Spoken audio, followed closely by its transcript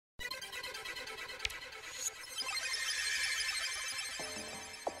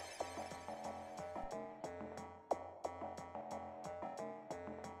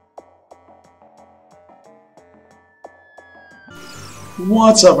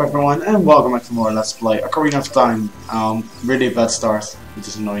What's up everyone and welcome back to more Let's Play Ocarina of Time. Really bad start, which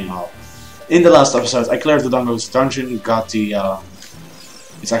is annoying now. In the last episode I cleared the Dongo's dungeon, got the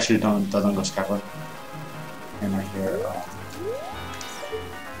it's actually the Dongo's cavern. And I hear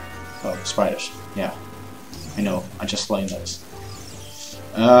oh, spiders. Yeah. I know, I just slain those.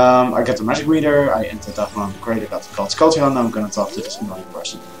 I got the magic reader, I entered that one, great, I got the God's Culture, and now I'm gonna talk to this annoying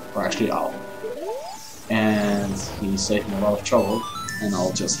person. Or actually owl. And he saved me a lot of trouble. And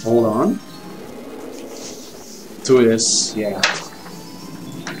I'll just hold on to his,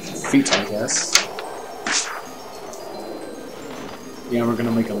 feet, I guess. Yeah, we're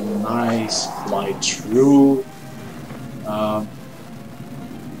gonna make a nice flight through,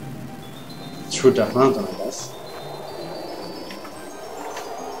 through that mountain, I guess,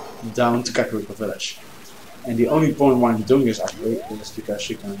 down to Kakariko village. And the only point why I'm doing this actually is because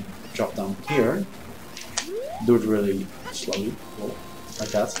you can drop down here, do it really slowly.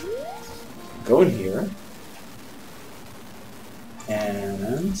 Like that. Go in here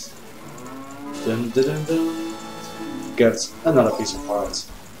and get another piece of heart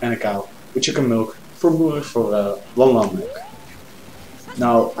and a cow, which you can milk for long milk.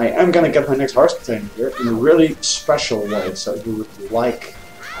 Now I am gonna get my next heart container here in a really special way. So if you would like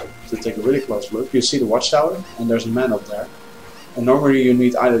to take a really close look, you see the watchtower and there's a man up there. And normally you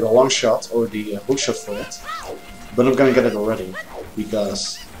need either the long shot or the hook shot for it. But I'm gonna get it already,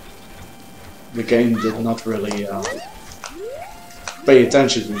 because the game did not really pay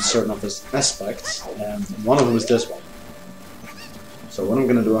attention to certain of its aspects, and one of them is this one. So what I'm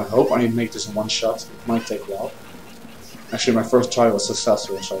gonna do, I hope I make this in one shot. It might take a while. Actually, my first try was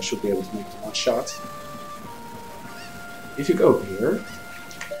successful, so I should be able to make it in one shot. If you go here,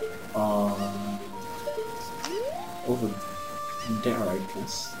 over there, I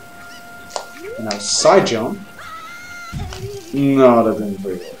guess, and now side jump. No, that didn't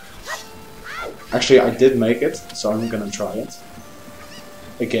really work. Actually, I did make it, so I'm gonna try it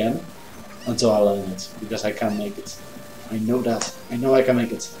again until I learn it, because I can make it. I know that. I know I can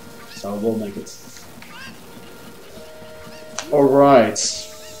make it, so I will make it. Alright.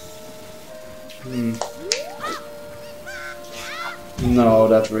 No,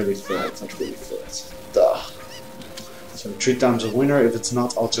 that really failed. That really failed. Duh. So 3 times a winner. If it's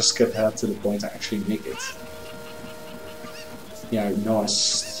not, I'll just skip ahead to the point I actually make it. Yeah, I know I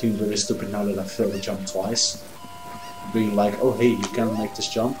seem really stupid now that I failed the jump twice. Being like, oh hey, you can make this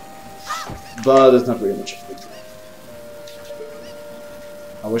jump. But it's not really much of a deal.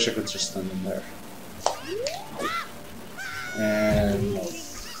 I wish I could just stand in there. And no.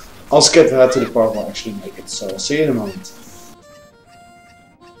 I'll skip ahead to the part where I actually make it, so I'll see you in a moment.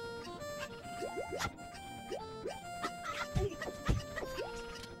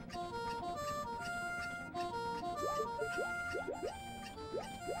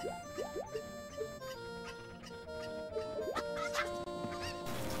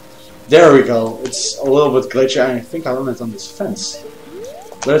 There we go. It's a little bit glitchy. I think I landed on this fence.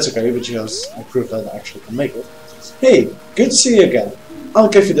 But it's okay, because I proved that I actually can make it. Hey, good to see you again. I'll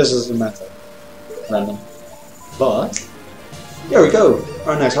give you this as a method. Random. But, here we go.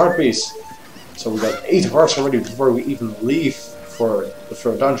 Our next heart piece. So we got 8 hearts already before we even leave for the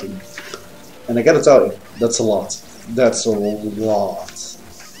third dungeon. And I gotta tell you, that's a lot. That's a lot.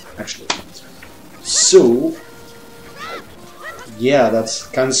 Actually. So, yeah, that's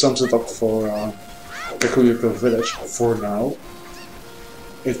kind of sums it up for Kakariko village for now.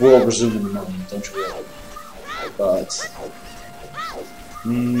 It will resume in a moment, don't you worry. But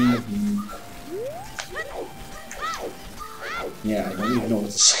yeah, I don't even know what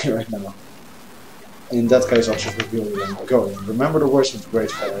to say right now. In that case, I'll just reveal where I'm going. Remember the words of the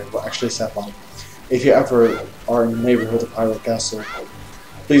Great Fire who actually said, like, if you ever are in the neighborhood of Hyrule Castle,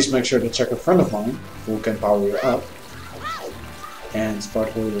 please make sure to check a friend of mine who can power you up. And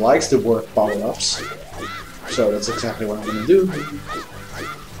ParticleWii likes the word power-ups, so that's exactly what I'm gonna do.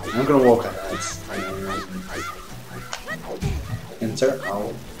 I'm gonna walk ahead and enter.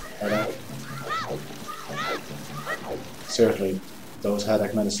 Oh, headache. Seriously, those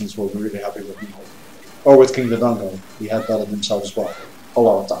headache medicines will be really happy with me. Or with King Dodongo. He had that in himself as well, a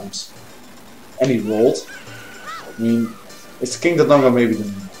lot of times. And he rolled. I mean, is King Dodongo maybe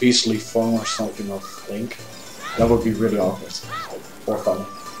the beastly form or something of Link? That would be really awkward. Or funny.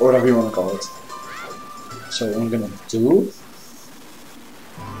 Or whatever you want to call it. So what I'm gonna do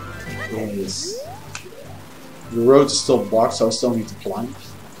is, the road is still blocked, so I still need to climb.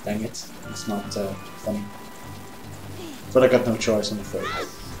 Dang it, it's not funny. But I got no choice, I'm afraid.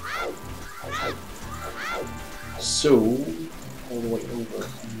 So, all the way over.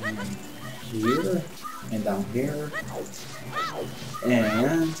 here and down here.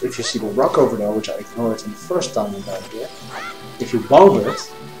 And if you see the rock over there, which I ignored in the first time I got here, if you bomb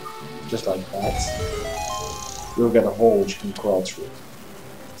it, just like that, you'll get a hole which you can crawl through.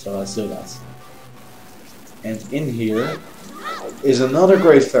 So let's do that. And in here is another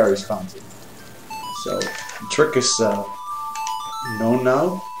Great Fairy's fountain. So the trick is known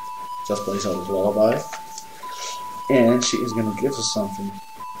now. Just plays out his lullaby. And she is gonna give us something.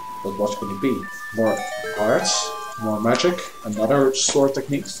 But what could it be? More arts, more magic, another sword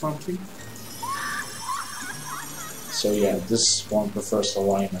technique something. So yeah, this one prefers to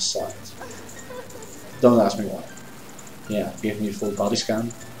lie on his side. Don't ask me why. Yeah, give me full body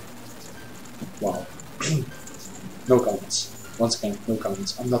scan. Wow. No comments. Once again, no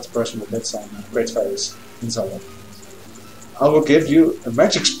comments. I'm not the person with that sign. Great fairies inside it. I will give you a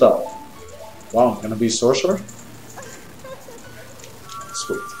magic spell. Wow, I'm gonna be a sorcerer?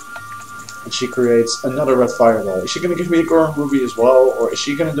 Sweet. And she creates another red fireball. Is she gonna give me a Goron Ruby as well? Or is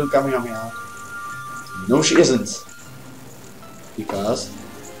she gonna do Kamehameha? No, she isn't. Because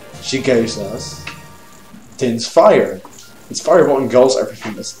she gives us Din's Fire. Its fireball engulfs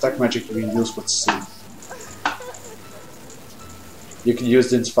everything. It's attack magic you can use with C. You can use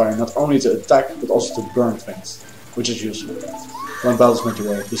Din's Fire not only to attack, but also to burn things, which is useful. When battles make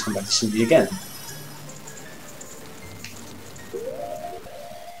your way, please come back to see me again.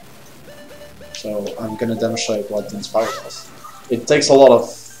 So I'm gonna demonstrate what Din's Fire does. It takes a lot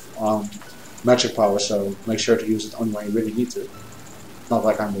of magic power, so make sure to use it only when you really need to. Not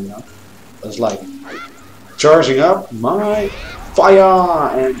like I'm doing now. It's like charging up my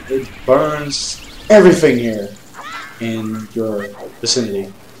fire, and it burns everything here in your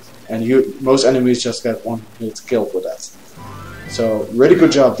vicinity. And most enemies just get one hit killed with that. So really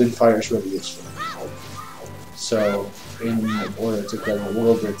good job, Din Fire is really useful. So in order to get a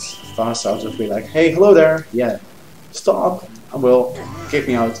little bit faster, I'll just be like, hey, hello there, yeah, stop, I will, kick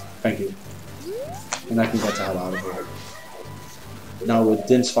me out, thank you. And I can get the hell out of here. Now with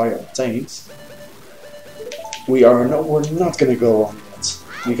Din's Fire obtained, we're not gonna go on yet,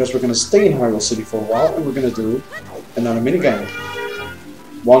 because we're gonna stay in Hyrule City for a while, and we're gonna do another minigame.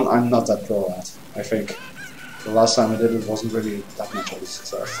 One I'm not that pro at, I think. The last time I did it wasn't really that much of a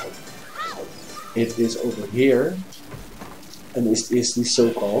success. It is over here, and it is the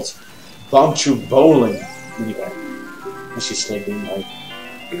so-called Bombchu bowling minigame. And she's sleeping like,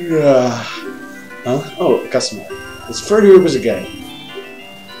 huh? Oh, customer. It's 30 rupees a game.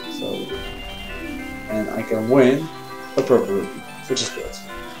 So, and I can win a purple rupee, which is good.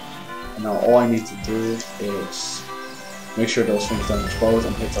 And now all I need to do is make sure those things don't explode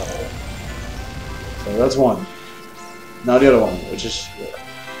and hit the hole. So that's one. Now the other one, which is here.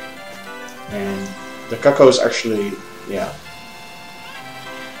 And the Kako is actually, yeah.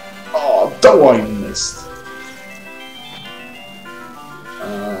 Oh, though I missed.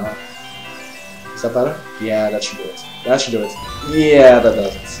 Is that better? Yeah, that should do it. That should do it. Yeah, that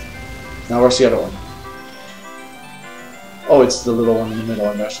does it. Now where's the other one? Oh, it's the little one in the middle,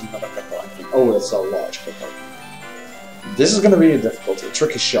 and there's another Kako, I think. Oh, it's a large Kako. This is gonna be a difficult, a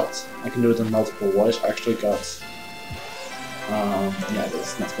tricky shot. I can do it in multiple ways. I actually got... yeah,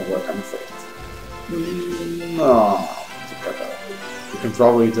 this is not gonna work, I'm afraid. No, you can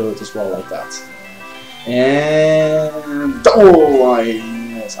probably do it as well like that. And... oh, I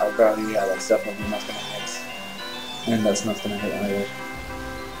missed. I barely, yeah, that's definitely not gonna hit. And that's not gonna hit either.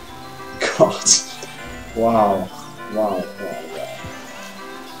 God. Wow. Wow.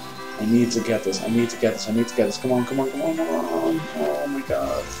 I need to get this, I need to get this, come on. Oh my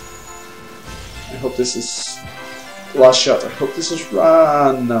god. I hope this is... last shot, I hope this is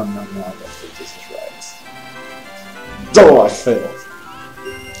right. No, I don't think this is right. Oh, I failed.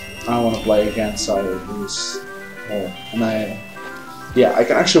 I want to play again, so I lose more. And yeah, I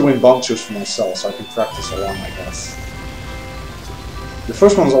can actually win Bombchus for myself, so I can practice along, I guess. The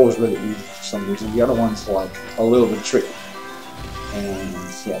first one's always really easy for some reason, the other one's like a little bit tricky. And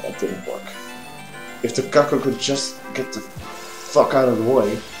yeah, that didn't work. If the Kako could just get the fuck out of the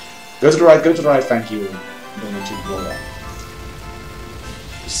way. Go to the right, thank you. Don't want you to blow up.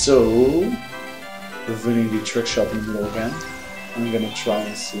 So, we're winning the trick shot in the middle again. I'm gonna try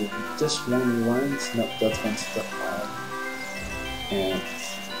and see if this one lands. Nope, that one's stuck high. And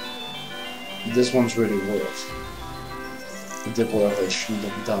this one's really weird. The dip whatever it shouldn't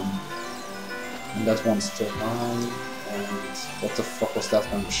have done. And that one's still high. And what the fuck was that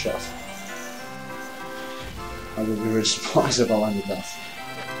kind of shot? I would be really surprised if I landed that.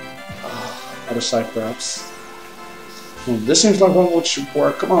 Other side perhaps. This seems like one which should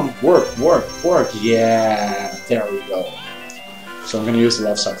work. Come on, work. Yeah, there we go. So I'm gonna use the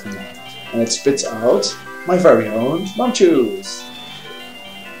left side for now. and it spits out my very own Bombchus.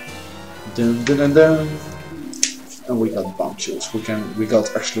 Dun dun dun dun. And we got Bombchus. We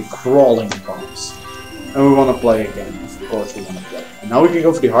got actually crawling bombs. And we want to play again. Of course we want to play. And now we can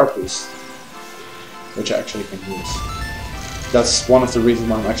go for the heart piece, which I actually can use. That's one of the reasons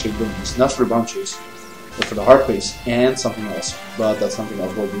why I'm actually doing this. Not for the Bombchus, but for the heart piece and something else. But that something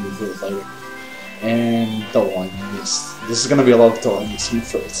else will be revealed later. And I missed. This is gonna be a lot of I missed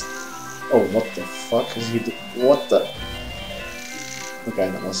first. Oh, what the fuck is he doing? What the? Okay,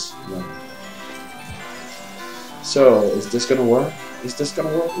 that was. Yeah. So, is this gonna work? Is this gonna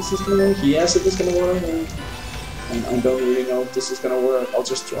work? Is this gonna work? Yes, it is gonna work. And I don't really know if this is gonna work. I'll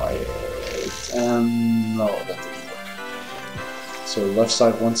just try it. And no, that didn't work. So left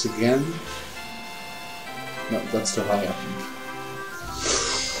side once again. No, that's too high, I think.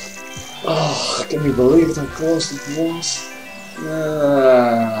 Oh, can you believe it? How close it was?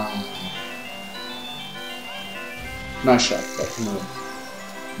 Nice shot, but no.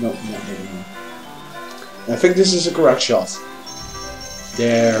 No. I think this is a correct shot.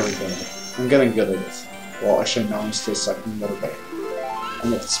 There we go. I'm getting good at it. Well, actually, now I'm still sucking, but okay.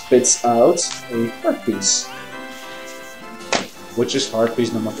 And it spits out a heart piece, which is heart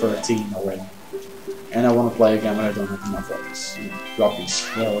piece number 13 already. And I want to play again, but I don't have enough of this. Rupees.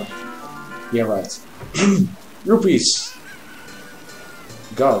 Well, yeah, right. Rupees!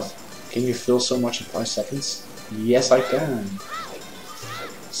 God, can you fill so much in 5 seconds? Yes, I can.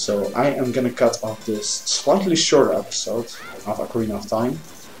 So I am gonna cut off this slightly shorter episode of Ocarina of Time.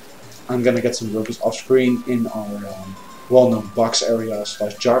 I'm gonna get some rupees off screen in our well-known box area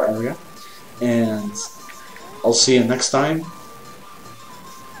 / jar area. And I'll see you next time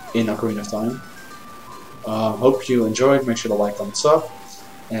in Ocarina of Time. Hope you enjoyed. Make sure to like, comment, sub.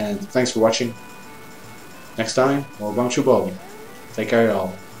 And thanks for watching. Next time, more Bombchu Bowling. Take care,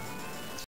 y'all.